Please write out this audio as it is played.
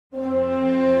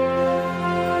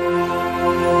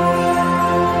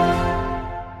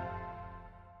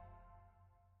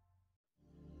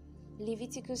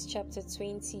Leviticus chapter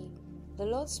 20, the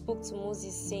Lord spoke to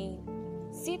Moses, saying,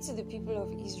 "Say to the people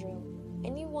of Israel,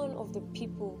 any one of the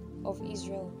people of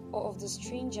Israel or of the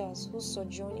strangers who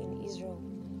sojourn in Israel,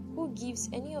 who gives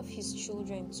any of his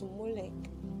children to Molech,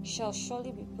 shall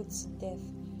surely be put to death.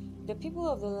 The people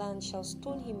of the land shall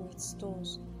stone him with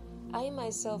stones. I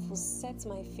myself will set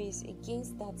my face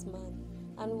against that man,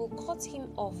 and will cut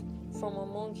him off from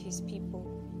among his people,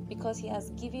 because he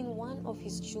has given one of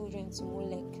his children to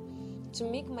Molech, to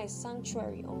make my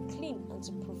sanctuary unclean and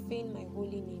to profane my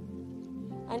holy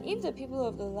name. And if the people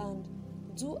of the land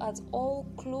do at all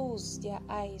close their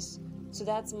eyes to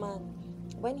that man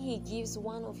when he gives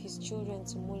one of his children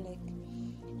to Molech,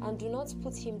 and do not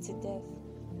put him to death,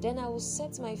 then I will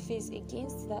set my face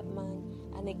against that man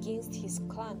and against his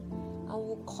clan, and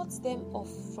will cut them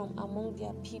off from among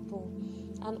their people,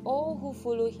 and all who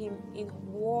follow him in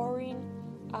warring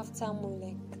after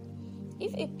Molech.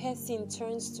 If a person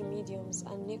turns to mediums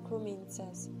and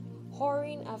necromancers,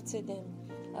 whoring after them,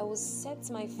 I will set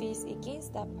my face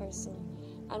against that person,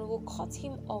 and will cut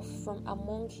him off from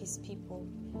among his people.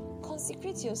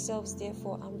 Consecrate yourselves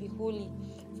therefore and be holy,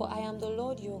 for I am the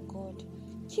Lord your God.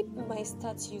 Keep my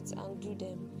statutes and do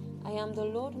them. I am the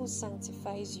Lord who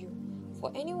sanctifies you.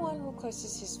 For anyone who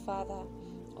curses his father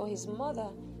or his mother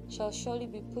shall surely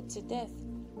be put to death.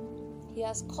 He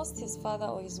has cursed his father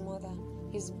or his mother,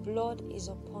 his blood is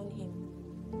upon him.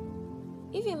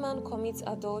 If a man commits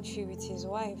adultery with his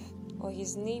wife or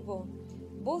his neighbor,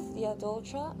 both the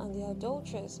adulterer and the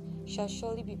adulteress shall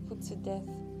surely be put to death.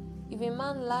 If a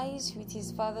man lies with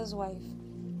his father's wife,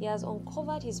 he has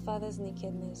uncovered his father's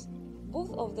nakedness.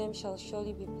 Both of them shall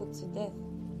surely be put to death.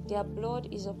 Their blood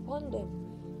is upon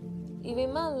them. If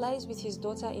a man lies with his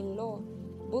daughter-in-law,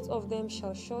 both of them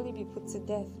shall surely be put to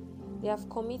death. They have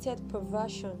committed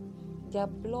perversion. Their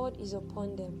blood is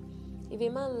upon them. If a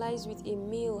man lies with a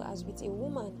male as with a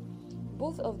woman,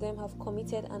 both of them have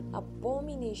committed an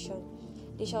abomination.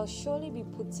 They shall surely be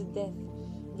put to death.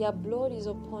 Their blood is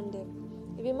upon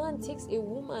them. If a man takes a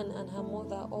woman and her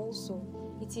mother also,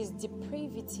 it is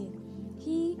depravity.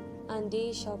 He and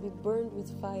they shall be burned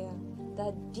with fire,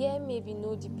 that there may be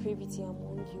no depravity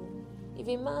among you. If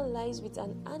a man lies with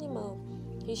an animal,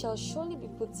 he shall surely be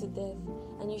put to death,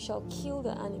 and you shall kill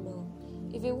the animal.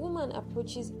 If a woman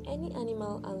approaches any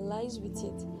animal and lies with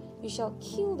it, you shall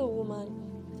kill the woman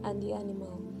and the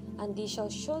animal, and they shall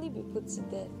surely be put to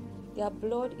death. Their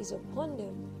blood is upon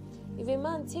them. If a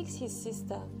man takes his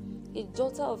sister, a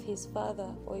daughter of his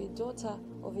father or a daughter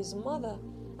of his mother,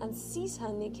 and sees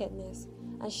her nakedness,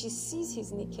 and she sees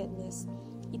his nakedness,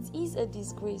 it is a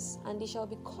disgrace, and they shall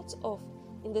be cut off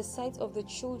in the sight of the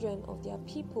children of their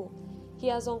people. He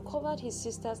has uncovered his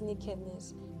sister's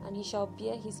nakedness, and he shall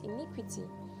bear his iniquity.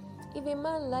 If a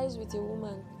man lies with a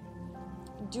woman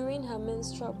during her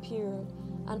menstrual period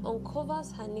and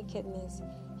uncovers her nakedness,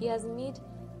 he has made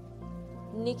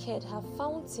naked her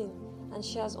fountain, and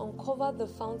she has uncovered the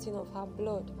fountain of her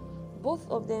blood. Both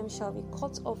of them shall be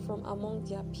cut off from among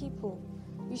their people.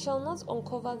 You shall not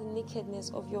uncover the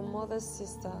nakedness of your mother's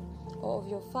sister or of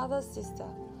your father's sister,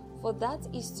 for that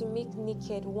is to make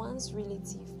naked one's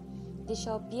relative. They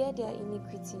shall bear their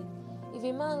iniquity. If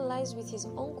a man lies with his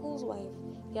uncle's wife,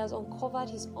 he has uncovered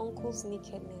his uncle's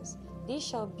nakedness. They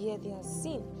shall bear their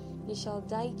sin. They shall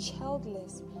die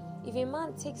childless. If a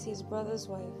man takes his brother's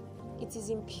wife, it is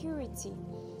impurity.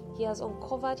 He has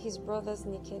uncovered his brother's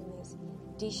nakedness.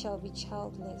 They shall be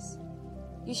childless.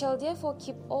 You shall therefore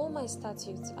keep all my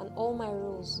statutes and all my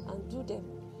rules and do them,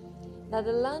 that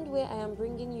the land where I am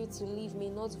bringing you to live may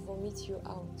not vomit you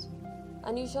out.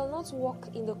 And you shall not walk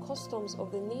in the customs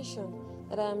of the nation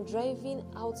that I am driving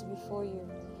out before you,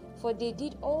 for they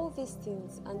did all these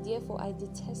things, and therefore I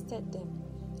detested them.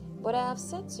 But I have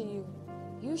said to you,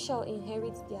 you shall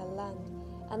inherit their land,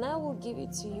 and I will give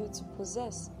it to you to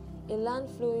possess, a land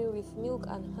flowing with milk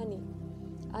and honey.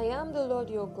 I am the Lord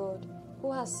your God,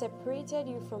 who has separated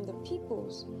you from the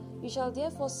peoples. You shall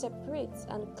therefore separate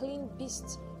and clean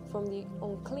beasts from the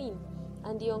unclean,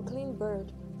 and the unclean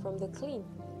bird from the clean.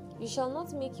 You shall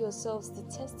not make yourselves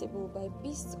detestable by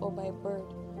beast or by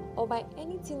bird, or by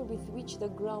anything with which the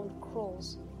ground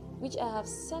crawls, which I have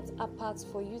set apart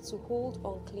for you to hold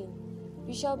unclean.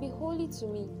 You shall be holy to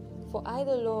me, for I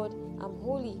the Lord am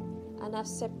holy, and have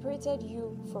separated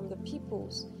you from the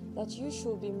peoples, that you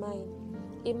should be mine.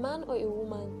 A man or a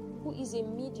woman who is a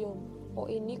medium or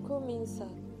a necromancer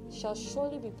shall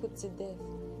surely be put to death.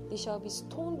 They shall be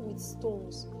stoned with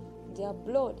stones. Their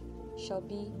blood shall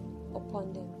be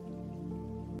upon them.